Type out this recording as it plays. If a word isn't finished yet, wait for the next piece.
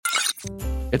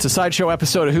It's a Sideshow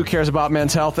episode of Who Cares About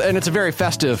Men's Health, and it's a very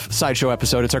festive Sideshow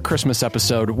episode. It's our Christmas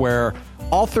episode where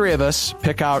all three of us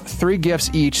pick out 3 gifts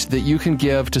each that you can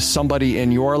give to somebody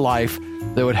in your life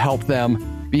that would help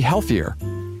them be healthier.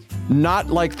 Not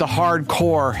like the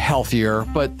hardcore healthier,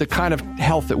 but the kind of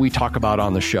health that we talk about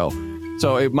on the show.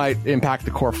 So it might impact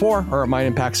the core 4, or it might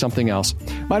impact something else.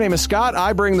 My name is Scott.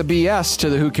 I bring the BS to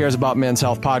the Who Cares About Men's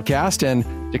Health podcast, and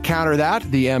to counter that,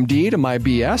 the MD to my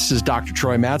BS is Dr.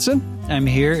 Troy Mattson. I'm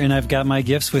here, and I've got my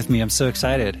gifts with me. I'm so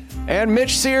excited. And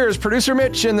Mitch Sears, producer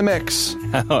Mitch in the mix.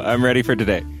 I'm ready for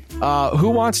today. Who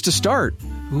wants to start?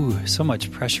 Ooh, so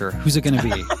much pressure. Who's it going to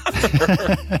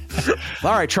be?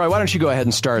 All right, Troy, why don't you go ahead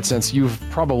and start, since you've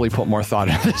probably put more thought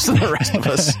into this than the rest of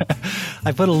us.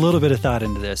 I put a little bit of thought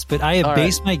into this, but I have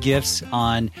based my gifts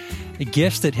on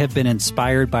gifts that have been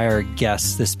inspired by our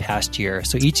guests this past year.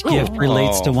 So each gift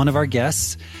relates to one of our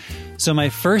guests. So my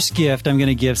first gift I'm going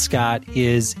to give Scott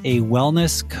is a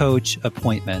wellness coach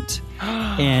appointment.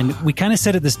 And we kind of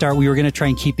said at the start we were going to try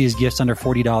and keep these gifts under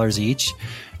 $40 each.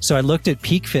 So I looked at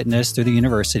Peak Fitness through the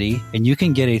university, and you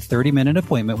can get a 30-minute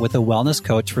appointment with a wellness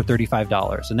coach for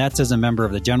 $35. And that's as a member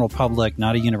of the general public,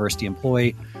 not a university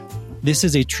employee. This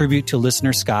is a tribute to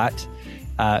listener Scott,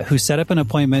 who set up an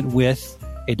appointment with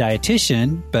a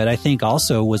dietitian, but I think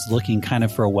also was looking kind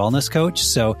of for a wellness coach.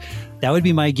 So that would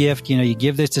be my gift. You know, you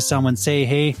give this to someone, say,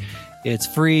 hey, it's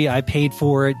free. I paid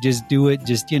for it. Just do it.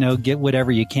 Just, get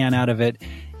whatever you can out of it.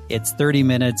 It's 30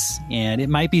 minutes, and it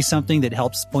might be something that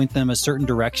helps point them a certain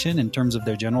direction in terms of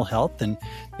their general health and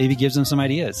maybe gives them some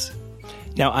ideas.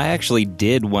 Now, I actually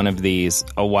did one of these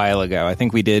a while ago. I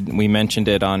think we mentioned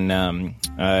it on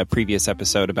a previous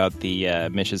episode about the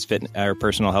Mish's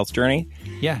personal health journey.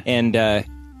 Yeah. And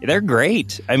they're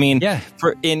great. I mean,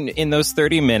 for in those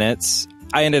 30 minutes,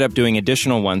 I ended up doing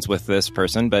additional ones with this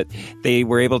person, but they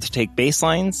were able to take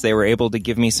baselines. They were able to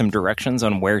give me some directions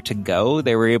on where to go.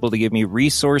 They were able to give me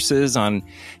resources on,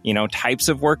 types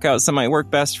of workouts that might work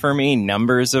best for me,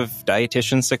 numbers of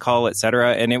dietitians to call,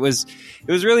 etc. And it was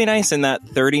really nice. In that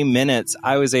 30 minutes,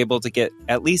 I was able to get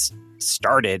at least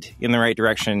started in the right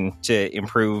direction to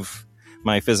improve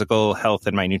my physical health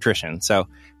and my nutrition. So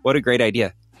what a great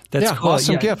idea. That's cool.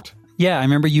 Awesome gift. Yeah, I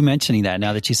remember you mentioning that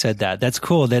now that you said that. That's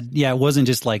cool. That, it wasn't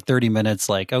just like 30 minutes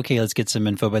like, okay, let's get some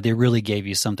info, but they really gave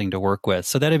you something to work with.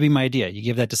 So that'd be my idea. You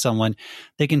give that to someone,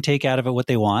 they can take out of it what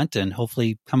they want and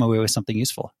hopefully come away with something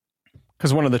useful.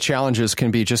 Because one of the challenges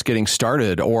can be just getting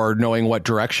started, or knowing what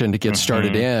direction to get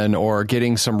started in, or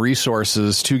getting some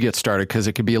resources to get started, because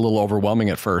it could be a little overwhelming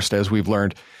at first, as we've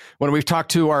learned when we've talked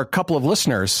to our couple of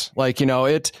listeners.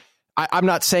 I'm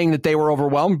not saying that they were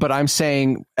overwhelmed, but I'm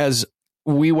saying as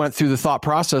we went through the thought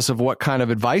process of what kind of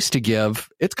advice to give,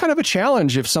 it's kind of a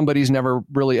challenge if somebody's never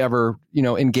really ever,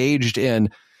 engaged in,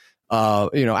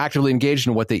 actively engaged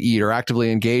in what they eat, or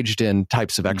actively engaged in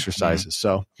types of exercises.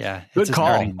 So yeah, good it's a call.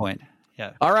 starting point.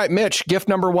 Yeah. All right, Mitch, gift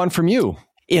number 1 from you.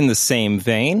 In the same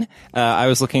vein, I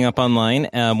was looking up online.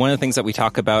 One of the things that we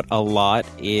talk about a lot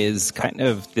is kind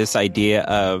of this idea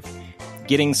of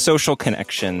getting social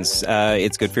connections.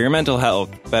 It's good for your mental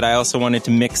health, but I also wanted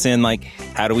to mix in,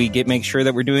 how do we make sure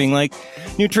that we're doing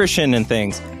nutrition and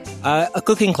things? A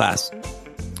cooking class.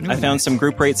 I found some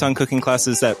group rates on cooking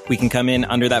classes that we can come in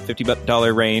under that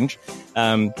 $50 range,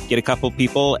 get a couple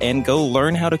people and go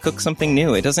learn how to cook something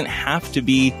new. It doesn't have to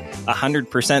be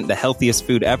 100% the healthiest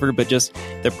food ever, but just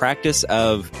the practice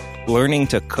of learning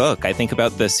to cook. I think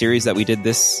about the series that we did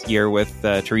this year with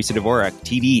Teresa Dvorak,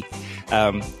 TD,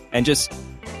 and just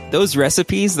those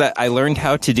recipes that I learned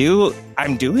how to do,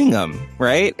 I'm doing them,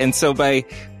 right? And so by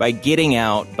getting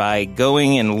out, by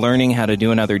going and learning how to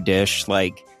do another dish,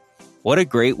 what a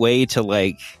great way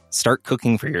to start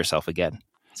cooking for yourself again.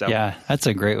 So yeah, that's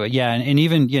a great way. Yeah. And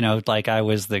even, I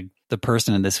was the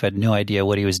person in this who had no idea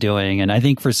what he was doing. And I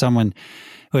think for someone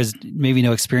who has maybe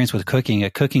no experience with cooking, a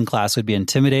cooking class would be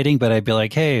intimidating, but I'd be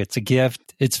like, hey, it's a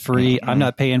gift. It's free. I'm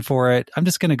not paying for it. I'm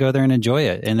just going to go there and enjoy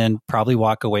it, and then probably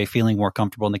walk away feeling more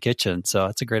comfortable in the kitchen. So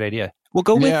that's a great idea. Well,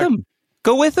 go with them.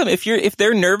 Go with them. If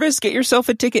they're nervous, get yourself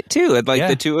a ticket too. And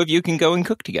the two of you can go and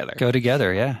cook together. Go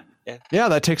together. Yeah. Yeah,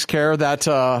 that takes care of that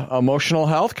emotional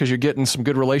health, because you're getting some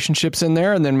good relationships in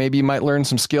there. And then maybe you might learn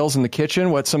some skills in the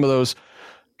kitchen, what some of those,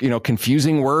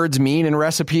 confusing words mean in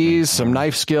recipes, some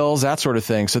knife skills, that sort of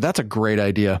thing. So that's a great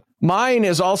idea. My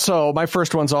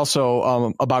first one's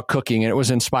also about cooking, and it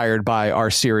was inspired by our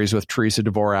series with Teresa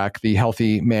Dvorak, the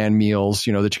healthy man meals,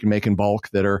 that you can make in bulk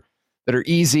that are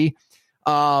easy.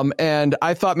 And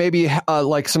I thought maybe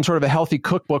some sort of a healthy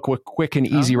cookbook with quick and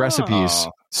easy recipes.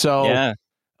 So,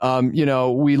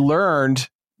 we learned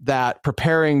that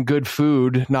preparing good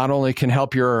food not only can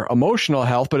help your emotional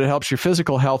health, but it helps your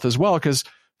physical health as well. Because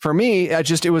for me,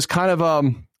 it was kind of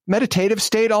a meditative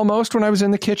state almost when I was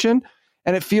in the kitchen.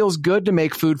 And it feels good to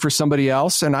make food for somebody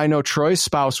else. And I know Troy's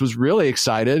spouse was really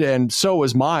excited, and so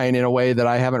was mine in a way that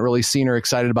I haven't really seen her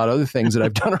excited about other things that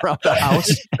I've done around the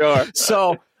house. Sure.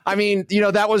 So, I mean,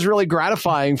 that was really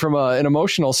gratifying from an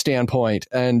emotional standpoint.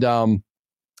 And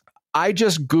I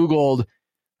just Googled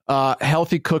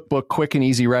healthy cookbook, quick and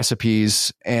easy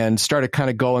recipes, and started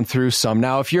kind of going through some.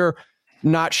 Now, if you're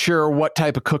not sure what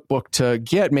type of cookbook to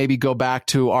get, maybe go back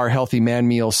to our Healthy Man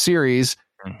Meal series.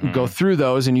 Go through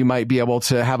those and you might be able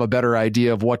to have a better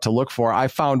idea of what to look for. I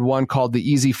found one called the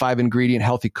Easy 5-Ingredient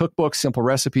Healthy Cookbook, Simple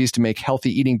Recipes to Make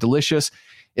Healthy Eating Delicious.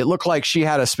 It looked like she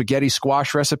had a spaghetti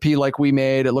squash recipe like we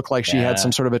made. It looked like she had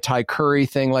some sort of a Thai curry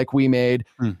thing like we made.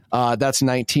 That's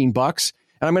 $19.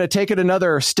 And I'm going to take it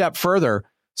another step further.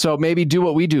 So maybe do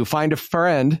what we do. Find a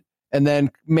friend and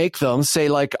then make them. Say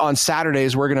like on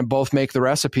Saturdays, we're going to both make the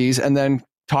recipes and then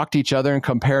talk to each other and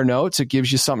compare notes. It gives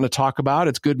you something to talk about.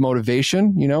 It's good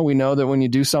motivation. We know that when you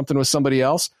do something with somebody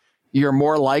else, you're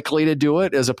more likely to do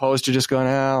it as opposed to just going,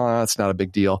 that's not a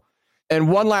big deal. And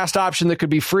one last option that could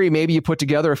be free. Maybe you put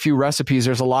together a few recipes.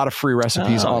 There's a lot of free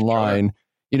recipes online,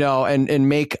 and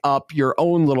make up your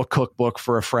own little cookbook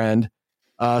for a friend.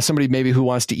 Somebody maybe who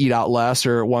wants to eat out less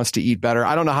or wants to eat better.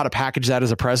 I don't know how to package that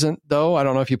as a present, though. I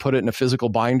don't know if you put it in a physical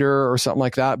binder or something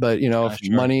like that. But, if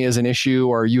money is an issue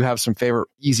or you have some favorite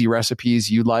easy recipes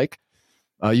you like,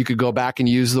 you could go back and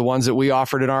use the ones that we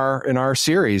offered in our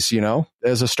series,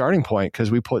 as a starting point because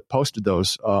we posted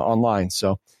those online.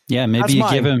 So yeah, maybe you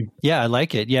give them. Yeah, I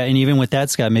like it. Yeah, and even with that,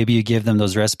 Scott, maybe you give them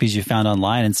those recipes you found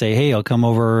online and say, "Hey, I'll come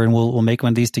over and we'll make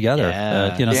one of these together."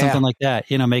 Yeah. Something like that.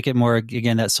 Make it more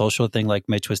again that social thing like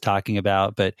Mitch was talking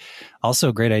about, but also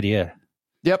a great idea.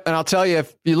 Yep, and I'll tell you,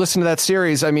 if you listen to that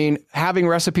series, I mean, having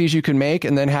recipes you can make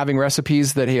and then having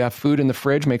recipes that you have food in the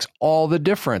fridge makes all the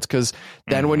difference because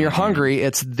then when you're hungry,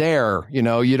 it's there. You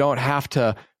don't have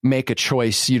to make a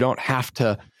choice. You don't have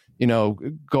to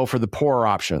go for the poorer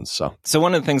options. So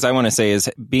one of the things I want to say is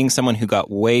being someone who got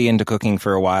way into cooking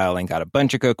for a while and got a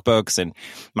bunch of cookbooks, and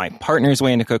my partner's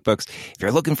way into cookbooks. If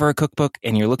you're looking for a cookbook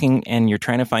and you're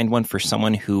trying to find one for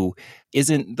someone who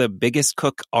isn't the biggest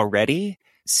cook already,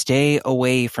 stay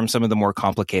away from some of the more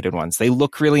complicated ones. They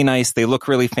look really nice. They look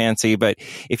really fancy. But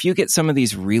if you get some of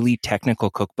these really technical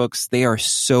cookbooks, they are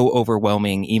so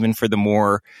overwhelming, even for the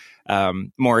more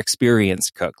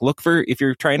experienced cook. If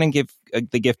you're trying to give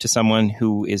the gift to someone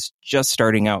who is just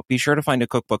starting out, be sure to find a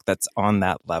cookbook that's on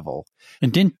that level.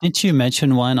 And didn't you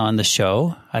mention one on the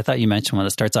show? I thought you mentioned one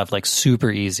that starts off like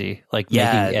super easy, like making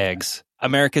eggs.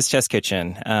 America's Test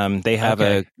Kitchen. They have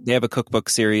a cookbook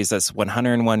series that's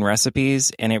 101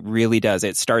 recipes, and it really does.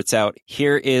 It starts out,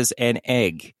 here is an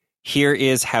egg. Here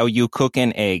is how you cook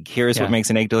an egg. Here's what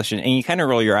makes an egg delicious. And you kind of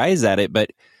roll your eyes at it,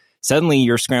 but suddenly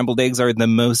your scrambled eggs are the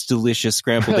most delicious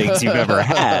scrambled eggs you've ever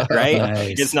had, right?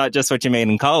 Nice. It's not just what you made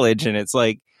in college. And it's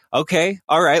like, okay,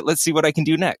 all right, let's see what I can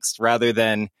do next. Rather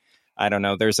than, I don't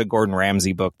know, there's a Gordon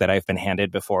Ramsay book that I've been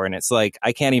handed before. And it's like,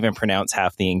 I can't even pronounce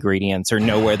half the ingredients or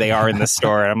know where they are in the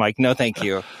store. And I'm like, no, thank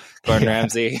you, Gordon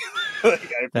Ramsay.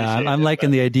 I'm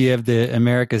liking the idea of the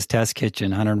America's Test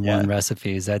Kitchen, 101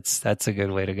 recipes. That's a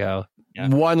good way to go. Yeah.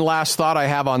 One last thought I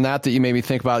have on that you made me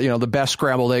think about, the best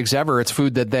scrambled eggs ever. It's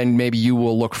food that then maybe you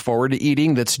will look forward to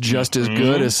eating that's just as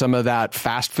good as some of that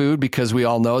fast food, because we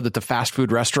all know that the fast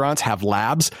food restaurants have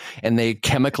labs and they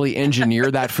chemically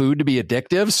engineer that food to be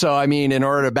addictive. So, I mean, in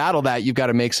order to battle that, you've got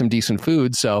to make some decent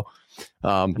food. So,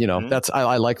 I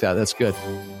like that. That's good.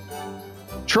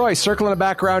 Troy, circling it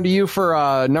back around to you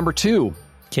for number 2.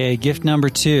 Okay, gift number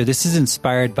 2. This is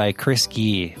inspired by Chris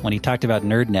Gee when he talked about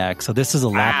Nerd Neck. So this is a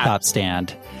laptop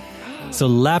stand.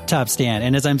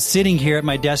 And as I'm sitting here at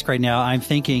my desk right now, I'm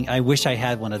thinking, I wish I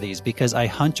had one of these because I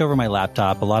hunch over my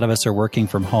laptop. A lot of us are working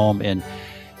from home in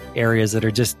areas that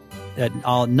are just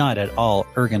not at all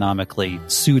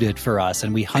ergonomically suited for us.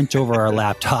 And we hunch over our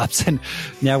laptops. And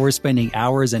now we're spending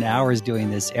hours and hours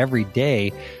doing this every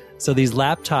day. So these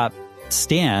laptop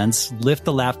stands lift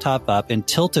the laptop up and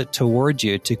tilt it towards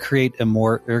you to create a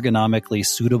more ergonomically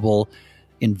suitable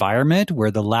environment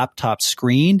where the laptop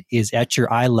screen is at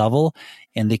your eye level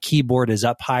and the keyboard is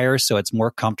up higher, so it's more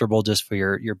comfortable just for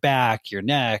your back, your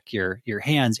neck, your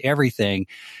hands, everything.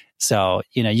 So,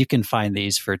 you can find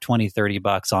these for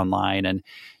 $20-$30 online, and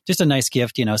just a nice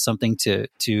gift, something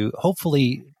to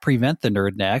hopefully prevent the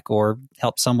nerd neck or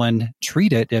help someone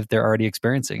treat it if they're already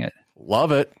experiencing it.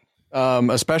 Love it.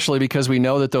 Especially because we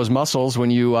know that those muscles,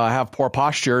 when you have poor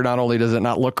posture, not only does it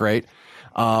not look great,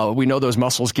 we know those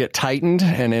muscles get tightened,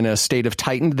 and in a state of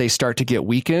tightened, they start to get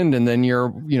weakened. And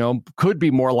then could be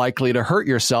more likely to hurt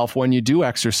yourself when you do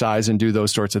exercise and do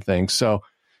those sorts of things. So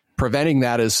preventing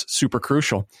that is super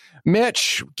crucial.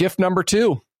 Mitch, gift number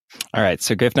 2. All right.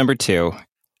 So gift number 2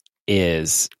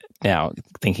 is now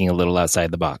thinking a little outside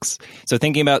the box. So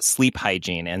thinking about sleep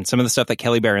hygiene and some of the stuff that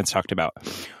Kelly Barron's talked about.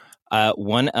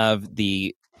 One of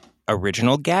the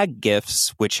original gag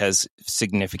gifts, which has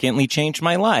significantly changed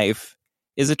my life,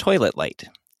 is a toilet light.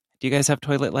 Do you guys have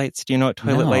toilet lights? Do you know what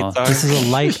toilet lights are? This is a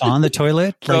light on the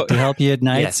toilet, like to help you at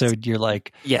night. Yes. So you're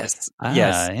like, yes,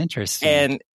 interesting.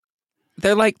 And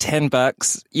they're like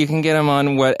 $10. You can get them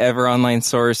on whatever online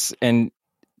source, and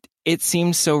it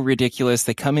seems so ridiculous.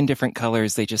 They come in different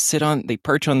colors. They just they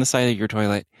perch on the side of your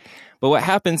toilet. But what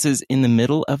happens is in the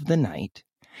middle of the night,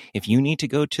 if you need to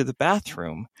go to the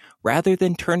bathroom, rather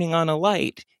than turning on a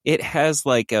light, it has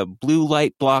like a blue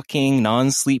light blocking,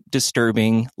 non-sleep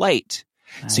disturbing light.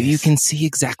 Nice. So you can see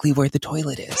exactly where the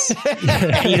toilet is.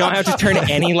 And you don't have to turn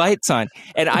any lights on.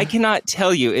 And I cannot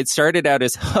tell you, it started out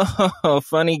as,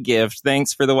 funny gift.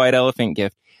 Thanks for the white elephant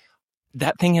gift.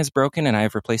 That thing has broken and I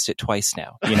have replaced it twice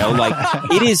now.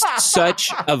 It is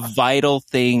such a vital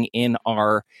thing in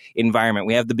our environment.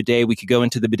 We have the bidet. We could go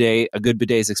into the bidet. A good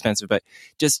bidet is expensive, but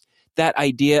just that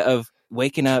idea of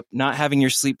waking up, not having your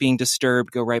sleep being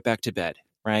disturbed, go right back to bed,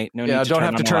 right? No need to don't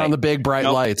have to turn on the big bright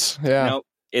lights. Yeah. Nope.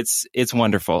 It's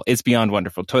wonderful. It's beyond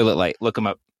wonderful. Toilet light. Look them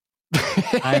up.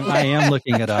 I am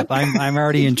looking it up. I'm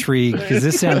already intrigued because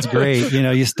this sounds great.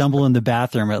 You stumble in the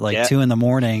bathroom at 2 a.m.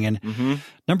 and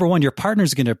number one, your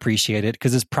partner's going to appreciate it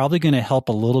because it's probably going to help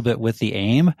a little bit with the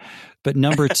aim. But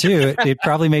number 2, it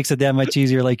probably makes it that much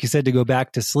easier, like you said, to go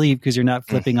back to sleep because you're not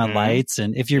flipping on lights.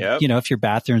 And if you're, if your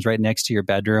bathroom's right next to your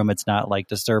bedroom, it's not like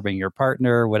disturbing your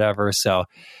partner or whatever. So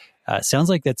it sounds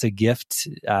like that's a gift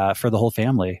for the whole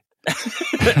family.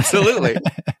 Absolutely.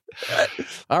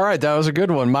 All right, that was a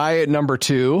good one. My number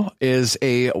 2 is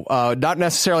a not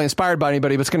necessarily inspired by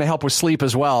anybody, but it's going to help with sleep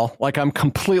as well. Like I'm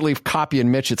completely copying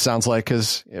Mitch, it sounds like,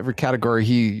 because every category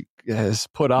he has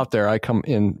put out there, I come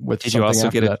in with. Did you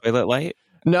also get a toilet light?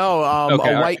 No,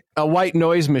 a white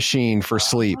noise machine for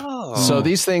sleep. Oh. So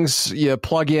these things you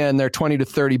plug in, they're $20 to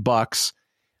 $30,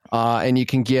 and you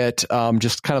can get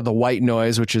just kind of the white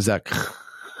noise, which is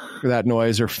that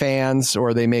noise, or fans,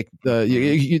 or they make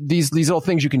these little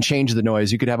things you can change the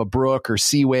noise. You could have a brook or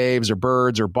sea waves or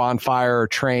birds or bonfire or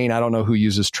train. I don't know who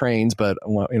uses trains, but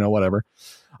whatever.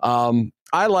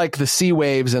 I like the sea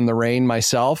waves and the rain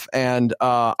myself, and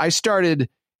I started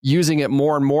using it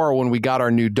more and more when we got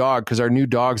our new dog, because our new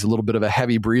dog's a little bit of a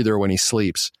heavy breather when he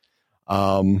sleeps.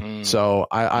 So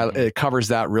it covers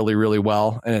that really, really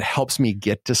well, and it helps me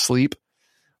get to sleep.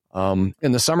 In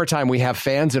the summertime, we have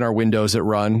fans in our windows that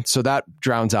run, so that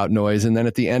drowns out noise. And then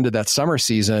at the end of that summer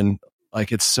season,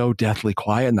 it's so deathly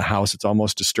quiet in the house, it's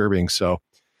almost disturbing. So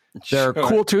they're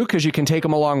cool too, because you can take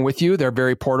them along with you. They're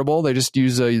very portable. They just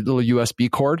use a little USB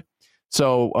cord.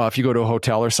 So if you go to a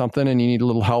hotel or something and you need a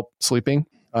little help sleeping,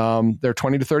 they're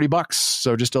 $20 to $30.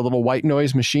 So just a little white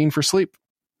noise machine for sleep.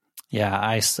 Yeah,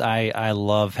 I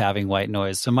love having white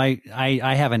noise. So I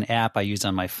have an app I use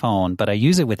on my phone, but I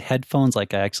use it with headphones.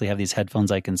 Like I actually have these headphones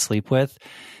I can sleep with.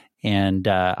 And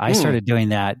I started doing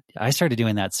that. I started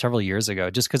doing that several years ago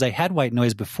just because I had white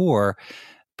noise before.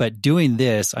 But doing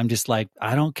this, I'm just like,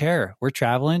 I don't care. We're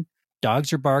traveling.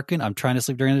 Dogs are barking. I'm trying to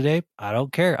sleep during the day. I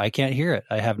don't care. I can't hear it.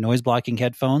 I have noise blocking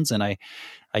headphones and I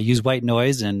use white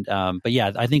noise. And but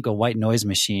yeah, I think a white noise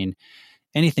machine,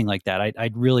 anything like that, I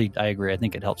agree. I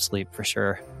think it helps sleep for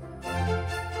sure.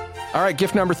 All right,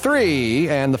 gift number 3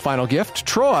 and the final gift.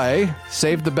 Troy,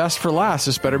 saved the best for last.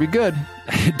 This better be good.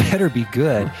 It better be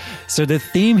good. So the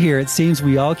theme here, it seems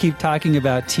we all keep talking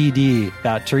about TD,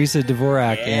 about Teresa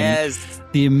Dvorak and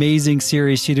the amazing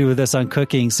series she did with us on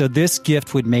cooking. So this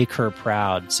gift would make her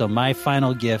proud. So my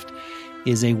final gift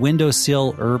is a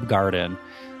windowsill herb garden.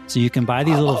 So you can buy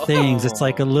these little things. It's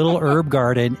like a little herb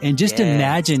garden. And just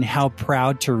imagine how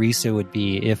proud Teresa would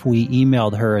be if we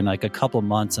emailed her in like a couple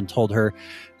months and told her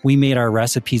we made our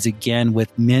recipes again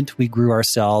with mint we grew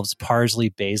ourselves, parsley,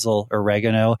 basil,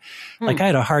 oregano. Like I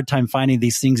had a hard time finding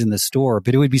these things in the store,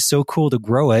 but it would be so cool to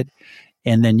grow it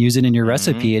and then use it in your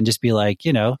recipe and just be like,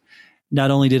 not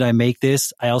only did I make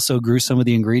this, I also grew some of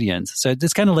the ingredients. So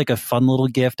it's kind of like a fun little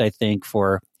gift, I think,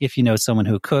 for if you know someone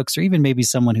who cooks or even maybe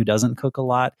someone who doesn't cook a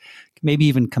lot. Maybe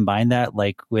even combine that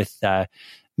like with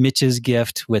Mitch's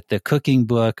gift with the cooking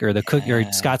book or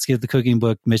or Scott's gift, the cooking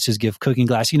book, Mitch's gift, cooking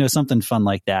glass, something fun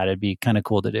like that. It'd be kind of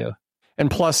cool to do.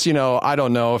 And plus, I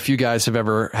don't know if you guys have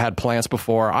ever had plants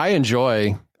before. I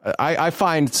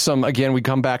find again, we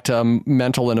come back to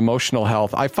mental and emotional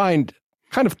health. I find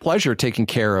kind of pleasure taking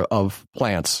care of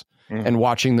plants. and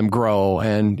watching them grow.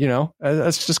 And,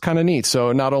 that's just kind of neat.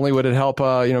 So not only would it help,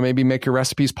 maybe make your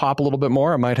recipes pop a little bit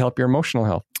more, it might help your emotional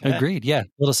health. Agreed. Yeah. A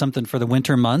little something for the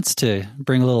winter months to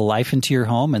bring a little life into your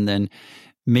home and then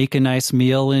make a nice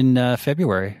meal in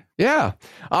February. Yeah.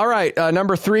 All right.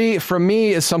 Number 3 from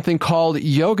me is something called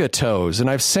yoga toes. And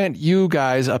I've sent you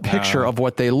guys a picture of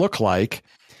what they look like.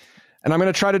 And I'm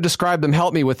going to try to describe them.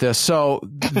 Help me with this. So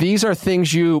these are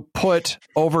things you put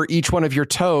over each one of your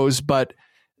toes, but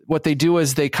what they do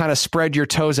is they kind of spread your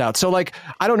toes out. So like,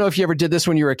 I don't know if you ever did this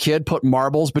when you were a kid, put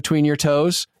marbles between your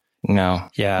toes. No.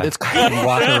 Yeah. It's kind of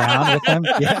walk around with them.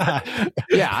 Yeah.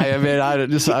 Yeah. I mean,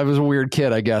 I was a weird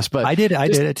kid, I guess, but I did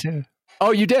it too. Oh,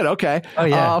 you did? Okay. Oh,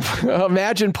 yeah.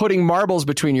 Imagine putting marbles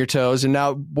between your toes. And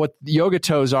now what yoga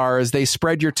toes are is they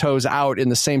spread your toes out in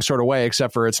the same sort of way,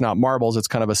 except for it's not marbles. It's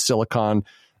kind of a silicone,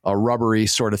 rubbery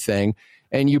sort of thing.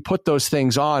 And you put those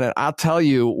things on. And I'll tell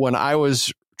you, when I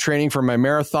was training for my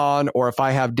marathon, or if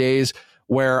I have days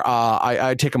where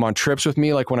I'd take them on trips with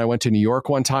me, like when I went to New York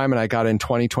one time and I got in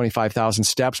 25,000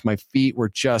 steps, my feet were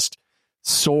just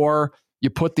sore. You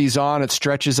put these on, it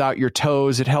stretches out your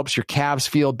toes. It helps your calves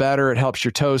feel better. It helps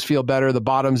your toes feel better, the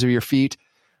bottoms of your feet.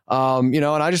 And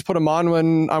I just put them on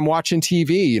when I'm watching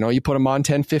TV. You put them on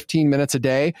 10, 15 minutes a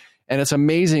day, and it's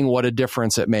amazing what a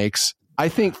difference it makes. I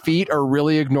think feet are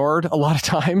really ignored a lot of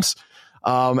times.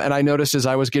 And I noticed as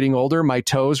I was getting older, my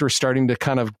toes were starting to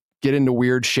kind of get into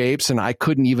weird shapes, and I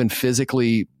couldn't even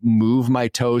physically move my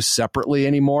toes separately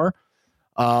anymore,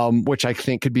 which I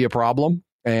think could be a problem.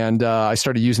 And I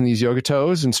started using these yoga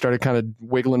toes and started kind of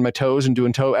wiggling my toes and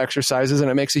doing toe exercises. And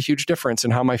it makes a huge difference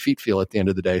in how my feet feel at the end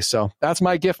of the day. So that's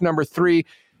my gift number 3.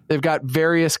 They've got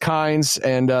various kinds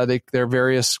and they're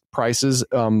various prices.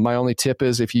 My only tip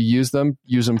is if you use them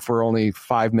for only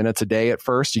 5 minutes a day at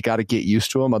first. You got to get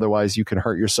used to them. Otherwise, you can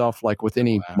hurt yourself like with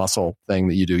any muscle thing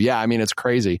that you do. Yeah, I mean, it's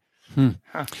crazy.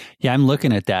 Yeah, I'm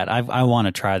looking at that. I want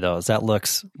to try those. That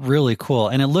looks really cool.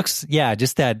 And it looks,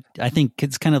 just that, I think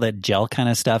it's kind of that gel kind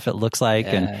of stuff it looks like.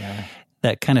 And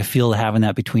that kind of feel having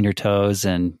that between your toes.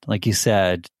 And like you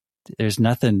said, there's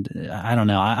nothing, I don't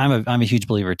know. I'm a huge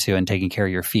believer too in taking care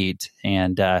of your feet.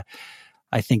 And I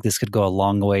think this could go a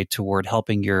long way toward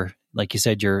helping like you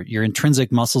said, your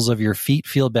intrinsic muscles of your feet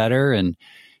feel better and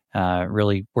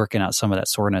really working out some of that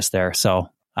soreness there. So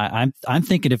I'm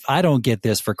thinking if I don't get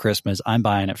this for Christmas, I'm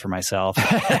buying it for myself.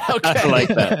 Okay. I like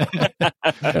that.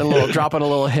 Dropping a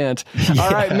little hint. Yeah. All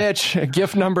right, Mitch,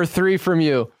 gift number 3 from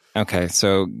you. Okay,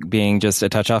 so being just a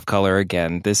touch off color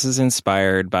again, this is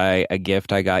inspired by a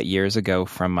gift I got years ago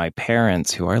from my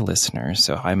parents who are listeners.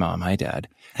 So hi, Mom, hi, Dad.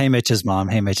 Hey, Mitch's mom.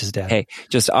 Hey, Mitch's dad. Hey,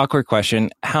 just awkward question.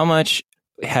 How much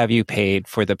have you paid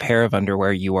for the pair of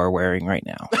underwear you are wearing right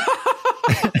now?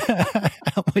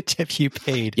 How much have you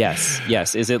paid?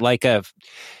 Yes. Is it like a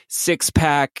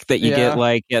 6-pack that you get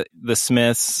like at the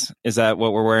Smiths? Is that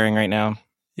what we're wearing right now?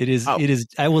 It is. It is.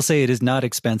 I will say it is not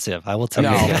expensive. I will tell you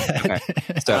that.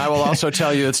 Okay. So I will also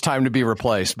tell you it's time to be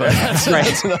replaced. But that's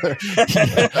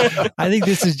right. I think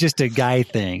this is just a guy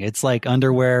thing. It's like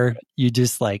underwear. You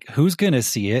just like, who's going to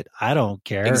see it? I don't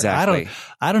care. Exactly.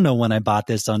 I don't know when I bought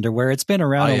this underwear. It's been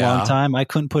around a long time. I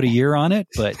couldn't put a year on it,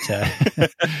 but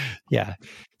yeah.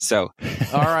 So,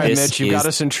 all right, Mitch, you got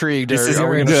us intrigued. Are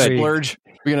we going to splurge?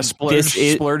 We're going to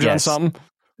splurge on something.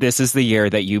 This is the year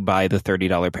that you buy the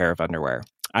 $30 pair of underwear.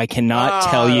 I cannot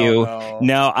tell you.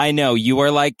 No, I know you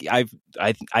are like,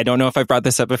 I don't know if I've brought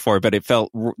this up before, but it felt,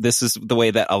 this is the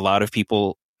way that a lot of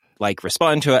people like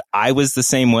respond to it. I was the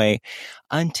same way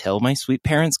until my sweet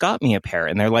parents got me a pair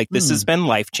and they're like, this has been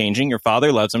life changing. Your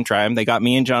father loves them. Try them. They got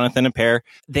me and Jonathan a pair.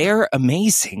 They're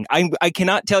amazing. I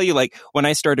cannot tell you, like when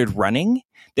I started running,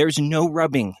 there's no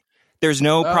rubbing. There's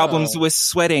no problems with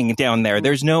sweating down there.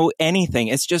 There's no anything.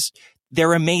 It's just,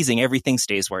 they're amazing. Everything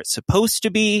stays where it's supposed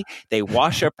to be. They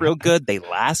wash up real good. They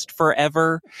last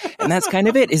forever. And that's kind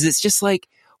of it. It's just like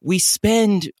we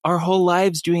spend our whole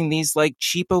lives doing these like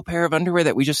cheapo pair of underwear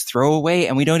that we just throw away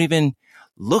and we don't even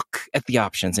look at the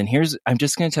options. And I'm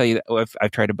just going to tell you that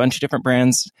I've tried a bunch of different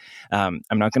brands. I'm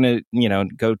not going to,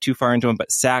 go too far into them, but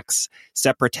Sax,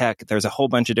 Sepratech, there's a whole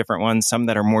bunch of different ones, some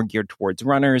that are more geared towards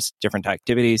runners, different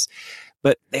activities.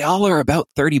 But they all are about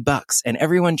 $30 and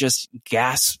everyone just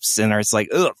gasps and it's like,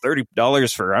 oh,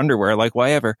 $30 for underwear. Like,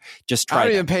 why ever? Just try. I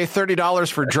don't even pay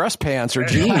 $30 for dress pants or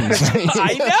jeans.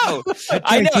 I know.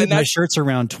 And my shirt's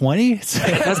around 20.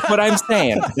 That's what I'm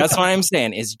saying. That's what I'm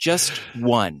saying is just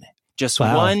one. Just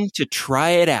one to try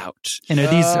it out. And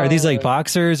are these like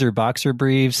boxers or boxer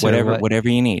briefs? Whatever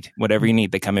you need. Whatever you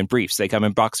need. They come in briefs. They come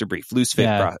in boxer brief, loose fit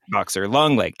boxer,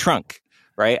 long leg, trunk.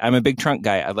 right? I'm a big trunk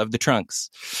guy. I love the trunks.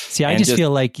 See, I just feel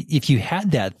like if you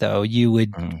had that, though, you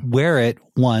would wear it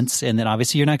once, and then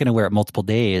obviously you're not going to wear it multiple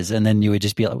days, and then you would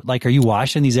just be like, are you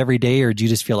washing these every day, or do you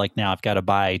just feel like now I've got to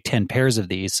buy 10 pairs of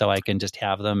these so I can just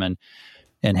have them and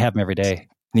have them every day?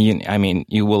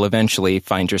 You will eventually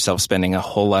find yourself spending a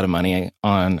whole lot of money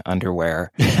on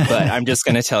underwear, but I'm just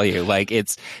going to tell you, like,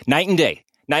 it's night and day.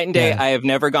 Night and day. Yeah. I have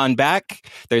never gone back.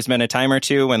 There's been a time or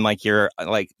two when like you're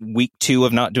like week 2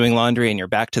 of not doing laundry and you're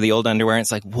back to the old underwear. And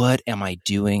it's like, what am I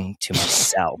doing to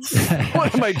myself?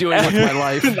 What am I doing with my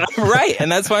life? Right. And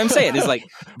that's what I'm saying. It's like,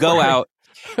 go out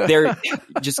there,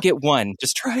 just get one,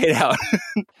 just try it out.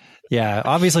 Yeah,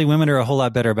 obviously women are a whole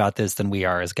lot better about this than we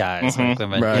are as guys. Like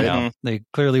women, right. They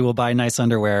clearly will buy nice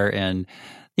underwear, and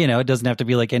it doesn't have to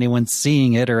be like anyone's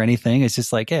seeing it or anything. It's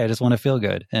just like, hey, I just want to feel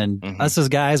good. And us as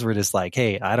guys, we're just like,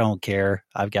 hey, I don't care.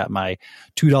 I've got my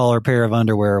 $2 pair of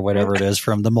underwear or whatever it is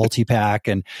from the multi-pack.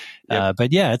 And,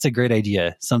 but yeah, it's a great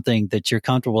idea. Something that you're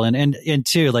comfortable in. And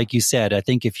too, like you said, I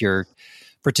think if you're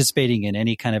participating in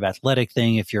any kind of athletic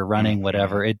thing, if you're running,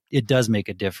 whatever, it does make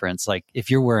a difference. Like if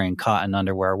you're wearing cotton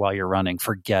underwear while you're running,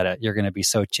 forget it. You're going to be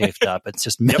so chafed up. It's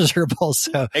just miserable.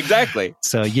 So exactly.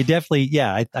 So you definitely,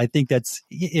 I think that's,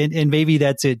 and maybe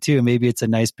that's it too. Maybe it's a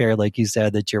nice pair, like you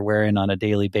said, that you're wearing on a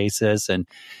daily basis. And,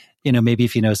 maybe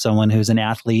if you know someone who's an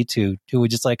athlete who would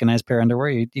just like a nice pair of underwear,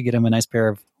 you get them a nice pair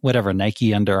of whatever,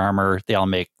 Nike, Under Armour. They all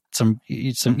make some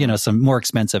more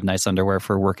expensive, nice underwear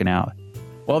for working out.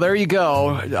 Well, there you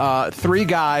go. 3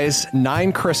 guys,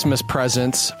 9 Christmas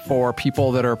presents for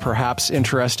people that are perhaps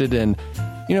interested in,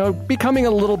 becoming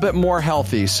a little bit more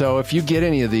healthy. So if you get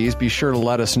any of these, be sure to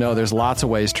let us know. There's lots of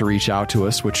ways to reach out to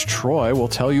us, which Troy will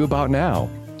tell you about now.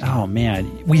 Oh,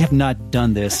 man, we have not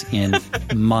done this in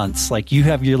months. Like you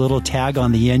have your little tag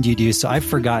on the end you do, so I've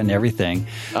forgotten everything.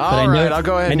 All right, I'll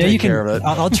go ahead and take care of it.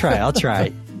 I'll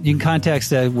try. You can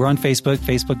contact us. We're on Facebook,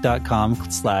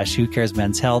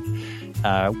 facebook.com/whocaresmenshealth.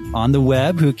 On the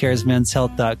web,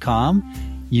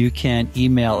 whocaresmenshealth.com. You can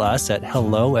email us at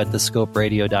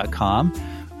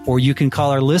hello@thescoperadio.com, or you can call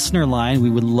our listener line.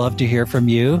 We would love to hear from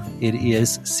you. It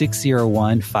is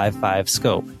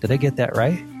 601-55-SCOPE. Did I get that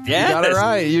right? Yeah, you got it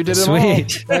right. You did it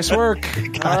Sweet. all. Nice work.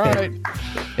 All right.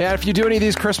 Yeah, if you do any of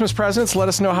these Christmas presents, let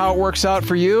us know how it works out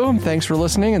for you. Thanks for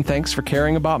listening, and thanks for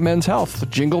caring about men's health.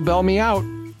 Jingle bell me out.